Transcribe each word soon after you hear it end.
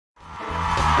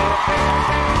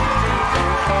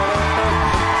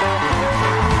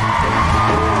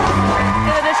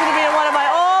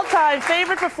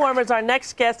performers. Our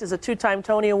next guest is a two-time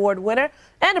Tony Award winner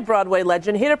and a Broadway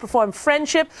legend, here to perform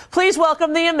Friendship. Please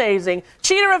welcome the amazing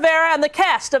Chita Rivera and the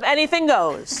cast of Anything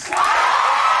Goes.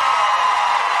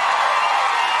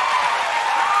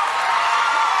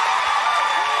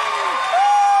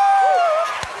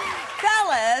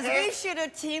 We should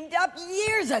have teamed up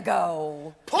years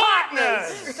ago.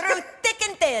 Partners! Through thick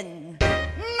and thin.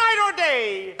 Night or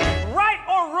day, right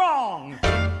or wrong.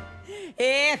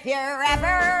 If you're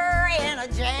ever in a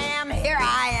jam, here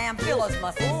I am. Feel those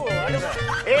muscles.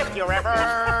 If you're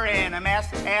ever in a mess,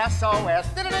 SOS.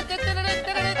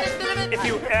 If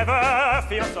you ever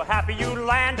feel so happy you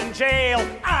land in jail,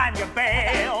 I'm your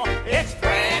bail. It's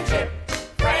friendship,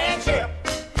 friendship,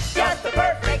 just the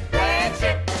perfect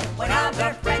friendship. When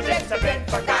other friendships have been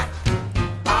forgot,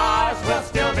 ours will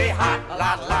still be hot. A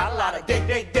lot of dig,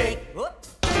 dig, dig.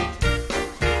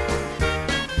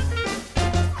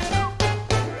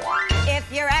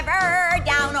 If you're ever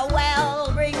down a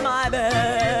well, ring my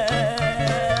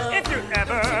bell. If you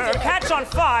ever catch on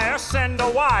fire, send a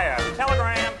wire.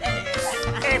 Telegram.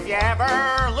 If you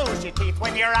ever lose your teeth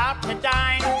when you're out to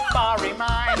dine, sorry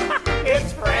mine.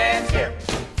 It's friendship,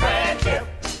 friendship,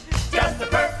 just the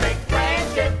perfect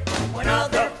friendship. When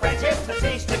other friendships have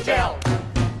ceased to gel,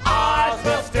 ours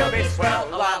will still be swell.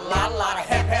 A lot of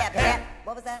hep, hep, hep.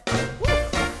 What was that?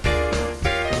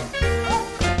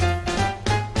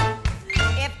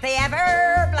 If they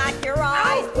ever black your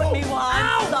eyes, put me one.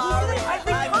 Sorry, I'd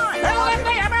be fine. Well, if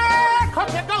they ever cook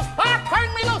your ghost,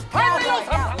 turn me loose, turn me loose.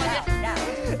 I'm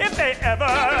telling you. If they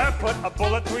ever put a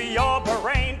bullet through your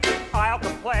brain, I'll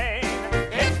complain.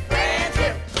 It's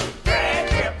friendship,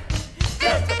 friendship,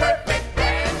 just the perfect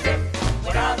friendship.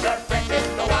 When other friendships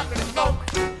go up in smoke,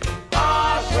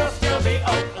 ours will still be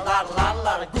oak. A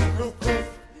lot of goof, goof, goof.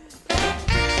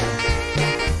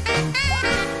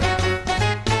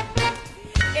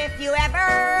 if you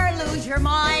ever lose your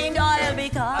mind, I'll be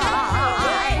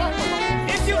kind.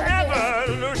 If you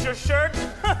ever lose your shirt,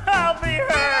 I'll be hurt.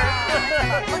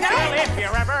 Well, if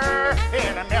you're ever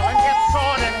in a mill and get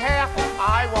sawed in half,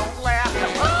 I won't laugh.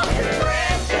 It's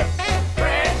friendship,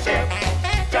 friendship,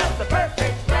 just the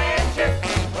perfect friendship.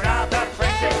 When other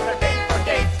friendships have been for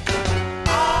dates,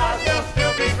 ours will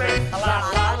still be great. A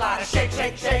lot of shake,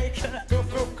 shake, shake. Goof,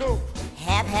 goof, goof.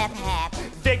 Hap, hap, hap.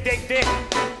 Dig, dig, dig.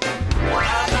 When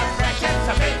other friendships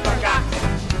have been forgot,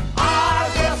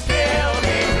 ours will still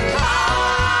be high.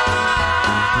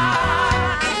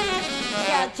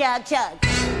 Chug, chug, chug.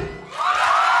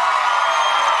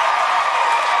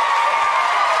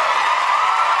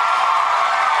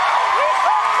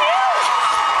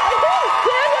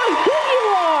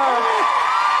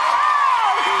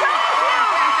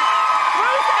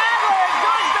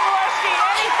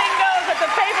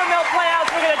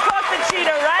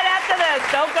 Chita right after this.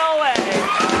 Don't go away.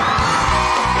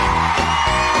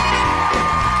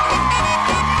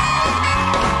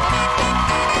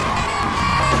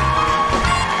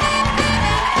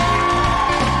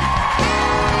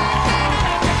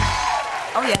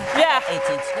 Oh, yeah. Yeah.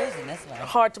 18 screws in this one.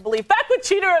 Hard to believe. Back with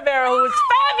Chita Rivera, who was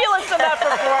fabulous in that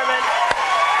performance.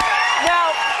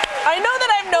 Now, I know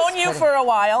that I've known you for a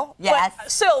while. Yes.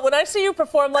 But still, when I see you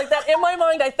perform like that, in my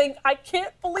mind, I think, I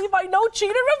can't believe I know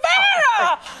Chita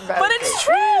Rivera. But it's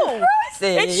true.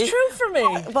 See? It's true for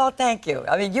me. Well, thank you.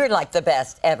 I mean, you're like the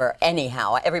best ever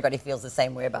anyhow. Everybody feels the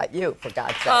same way about you, for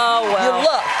God's sake. Oh, well. You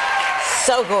look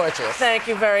so gorgeous. Thank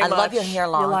you very much. I love your hair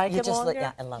long. You like you it just longer? look,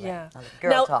 yeah, I love Yeah. it. I love it.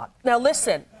 Girl talk. Now,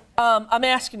 listen. I'm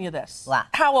asking you this. What?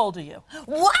 How old are you?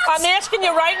 What? I'm asking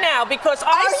you right now because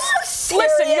Are you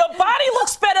serious? Listen, your body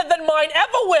looks better than mine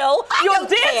ever will. You're don't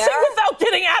dancing care. without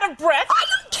getting out of breath. I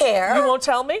don't care. You won't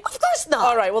tell me? Of course not.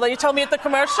 All right, well, then you tell me at the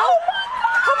commercial.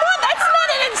 Come on, that's not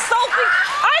an insulting.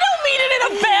 I don't mean it in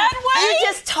a bad way. You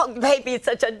just told baby it's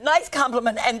such a nice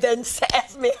compliment and then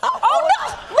ask me how Oh, old.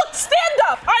 no. Look, stand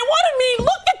up. I want to mean,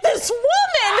 look at this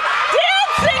woman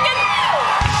dancing and...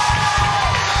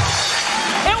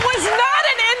 It was not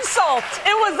an insult.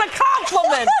 It was a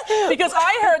compliment. Because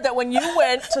I heard that when you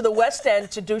went to the West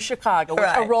End to do Chicago,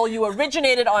 Right. a role you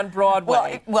originated on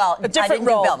Broadway. Well, a different I didn't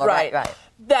do role, Velma, right? right.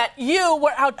 That you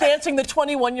were out dancing the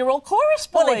 21-year-old chorus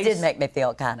boys. Well, it did make me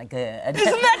feel kind of good.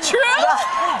 Isn't that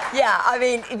true? Yeah, I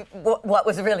mean, what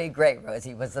was really great,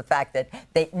 Rosie, was the fact that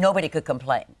nobody could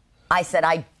complain. I said,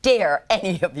 I dare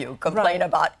any of you complain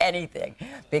about anything,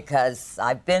 because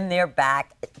I've been there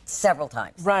back several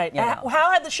times. Right. You know.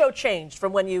 How had the show changed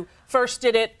from when you first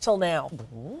did it till now?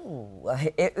 Ooh,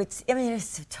 it's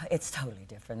totally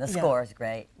different. The score is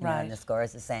great, you know, and the score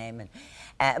is the same,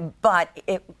 but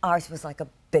ours was like a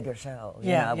bigger show.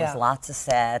 You know, it was lots of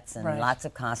sets and lots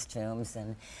of costumes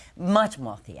and much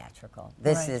more theatrical.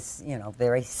 This is, you know,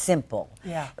 very simple,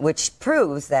 which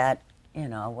proves that, you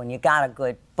know, when you got a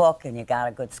good book and you got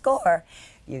a good score,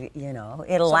 you know,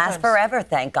 it'll last forever,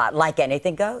 thank God, like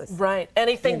Anything Goes. Right.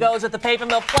 Anything Goes at the Paper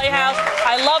Mill Playhouse.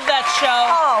 I love that show.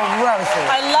 Oh, Rosie.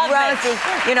 I love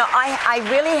Rosie. You know, I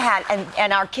really had,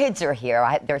 and our kids are here.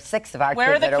 There's 6 of our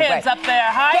Where kids. Where are the kids up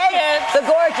there? Hi, kids. The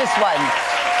gorgeous ones.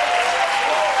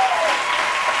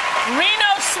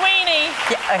 Reno Sweeney.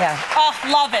 Oh,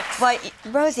 love it. Well,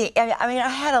 Rosie, I mean, I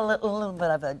had a little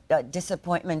bit of a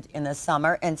disappointment in the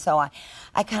summer, and so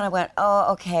I kind of went,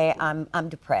 oh, okay, I'm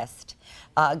depressed.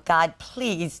 God,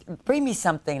 please bring me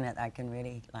something that I can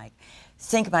really like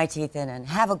sink my teeth in and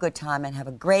have a good time and have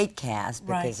a great cast,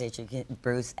 because as you get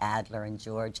Bruce Adler and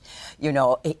George, you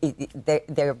know,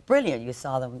 they're brilliant. You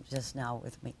saw them just now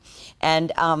with me,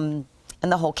 and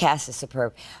the whole cast is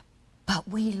superb. But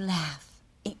we laugh.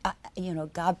 You know,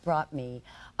 God brought me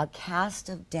a cast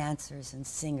of dancers and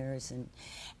singers and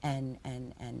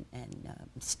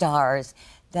stars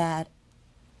that,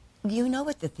 you know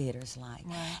what the theater's like.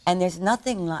 And there's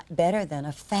nothing better than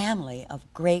a family of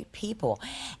great people.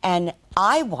 And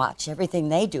I watch everything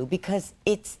they do because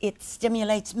it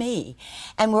stimulates me.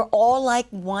 And we're all like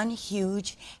one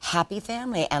huge happy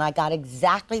family. And I got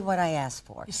exactly what I asked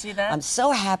for. You see that? I'm so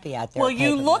happy out there. Well,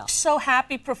 you look so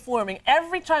happy performing.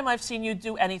 Every time I've seen you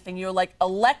do anything, you're like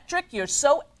electric. You're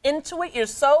so into it. You're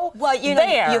so well, you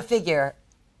there. know, you figure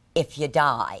if you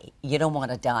die, you don't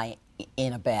want to die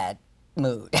in a bad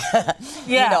mood.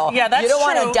 You know, that's you don't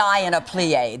want true. to die in a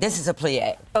plie. This is a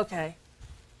plie. Okay.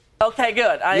 Okay,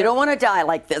 good. You don't want to die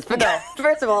like this, but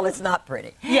first of all, it's not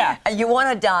pretty. Yeah. You want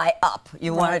to die up.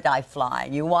 You want to die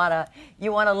flying. You want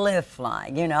to live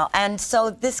flying, you know. And so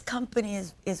this company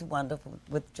is wonderful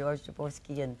with George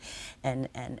Jaworski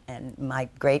and my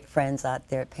great friends out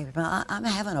there at Paper Mill. I'm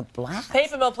having a blast.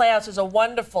 Paper Mill Playhouse is a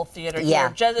wonderful theater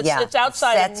here. It's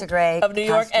outside Sets are great, of New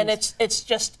York, and it's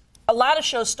just a lot of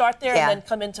shows start there and then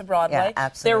come into Broadway. Yeah,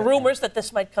 absolutely. There are rumors that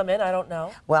this might come in. I don't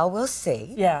know. Well, we'll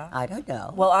see. Yeah. I don't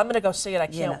know. Well, I'm going to go see it. I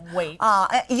can't wait.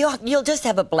 You'll just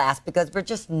have a blast because we're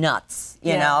just nuts,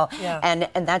 you know? Yeah.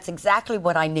 And that's exactly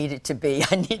what I needed to be.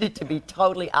 I needed to be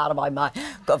totally out of my mind.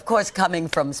 Of course, coming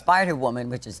from Spider-Woman,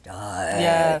 which is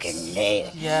dark and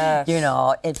late. Yes. You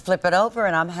know, and flip it over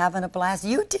and I'm having a blast.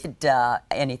 You did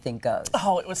Anything Goes.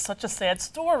 Oh, it was such a sad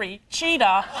story.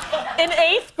 Chita. In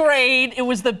 8th grade, it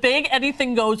was the big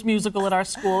Anything Goes musical at our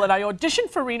school, and I auditioned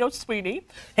for Reno Sweeney.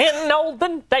 In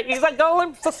olden days, I go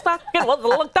and stuck it was a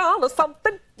look down or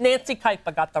something. Nancy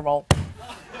Kuiper got the role.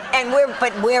 And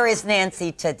where is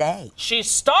Nancy today? She's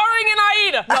starring in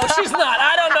Aida. No, she's not.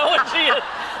 I don't know what she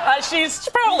is. She's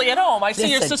probably at home. I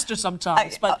see your sister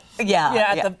sometimes, but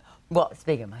Well,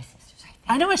 speaking of my sisters,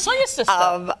 I know I saw your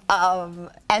sister.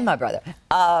 And my brother.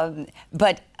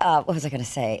 But what was I going to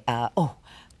say?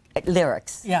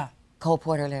 Lyrics. Yeah. Cole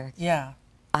Porter lyrics. Yeah.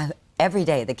 Every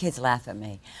day the kids laugh at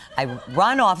me. I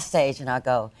run off stage and I'll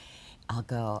go.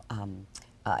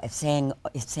 If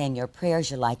saying your prayers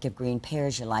you like, if green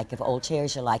pears you like, if old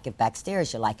chairs you like, if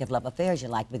backstairs you like, if love affairs you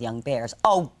like with young bears.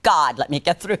 Oh God, let me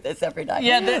get through this every night.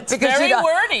 Yeah, it's very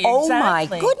wordy. Oh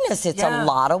exactly. my goodness, it's a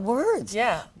lot of words.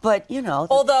 Yeah. But you know.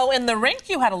 Although in the rink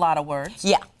you had a lot of words.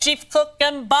 Yeah. Chief cook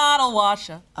and bottle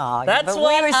washer. Oh, that's but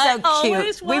what we were so I cute.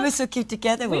 always We were so cute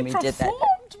together when we did that.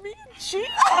 Me and Chita.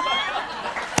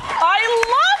 I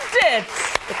loved it.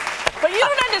 But you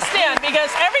don't understand, because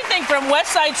everything from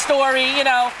West Side Story, you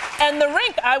know, and the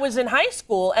rink, I was in high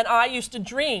school, and I used to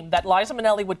dream that Liza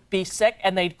Minnelli would be sick,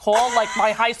 and they'd call, like,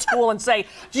 my high school and say,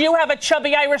 do you have a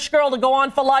chubby Irish girl to go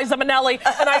on for Liza Minnelli?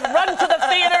 And I'd run to the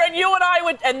theater, and you and I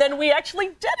would, and then we actually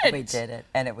did it. We did it,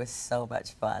 and it was so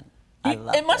much fun.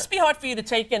 It must be hard for you to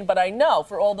take in, but I know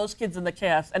for all those kids in the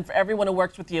cast and for everyone who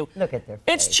works with you. Look at their face.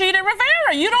 It's Chita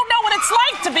Rivera. You don't know what it's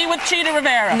like to be with Chita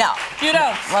Rivera. No. You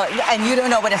don't. Well, and you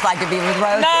don't know what it's like to be with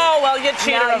Rosie. No, well, you're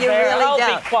Chita Rivera. You really I'll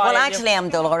don't. be quiet. Well, actually, I'm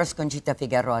Dolores Conchita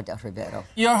Figueroa de Rivera.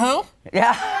 You're who?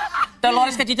 Yeah.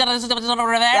 Dolores Conchita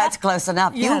Rivera? That's close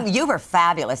enough. Yeah. You were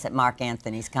fabulous at Mark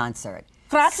Anthony's concert.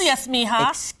 Gracias, mija.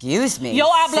 Excuse me. Yo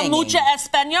hablo singing. mucho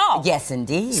español. Yes,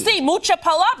 indeed. Sí, muchas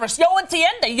palabras. Yo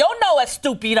entiende. Yo no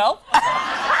estúpido.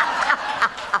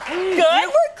 Good. You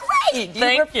were great.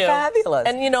 Thank you were fabulous.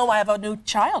 And you know, I have a new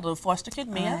child, a foster kid,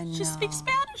 Mia. She speaks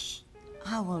Spanish.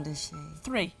 How old is she?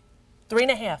 3.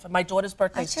 3.5. And my daughter's I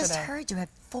birthday's just today. heard you had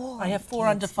 4. I have 4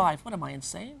 kids. under 5. What am I,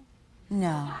 insane?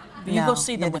 No. You no, go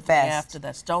see you're them the with me best. after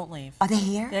this. Don't leave. Are they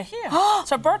here? They're here. It's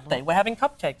her birthday. We're having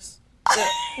cupcakes.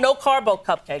 No carbo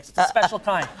cupcakes. It's a special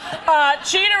kind.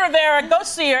 Chita Rivera, go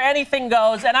see her. Anything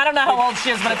goes. And I don't know how old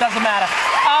she is, but it doesn't matter.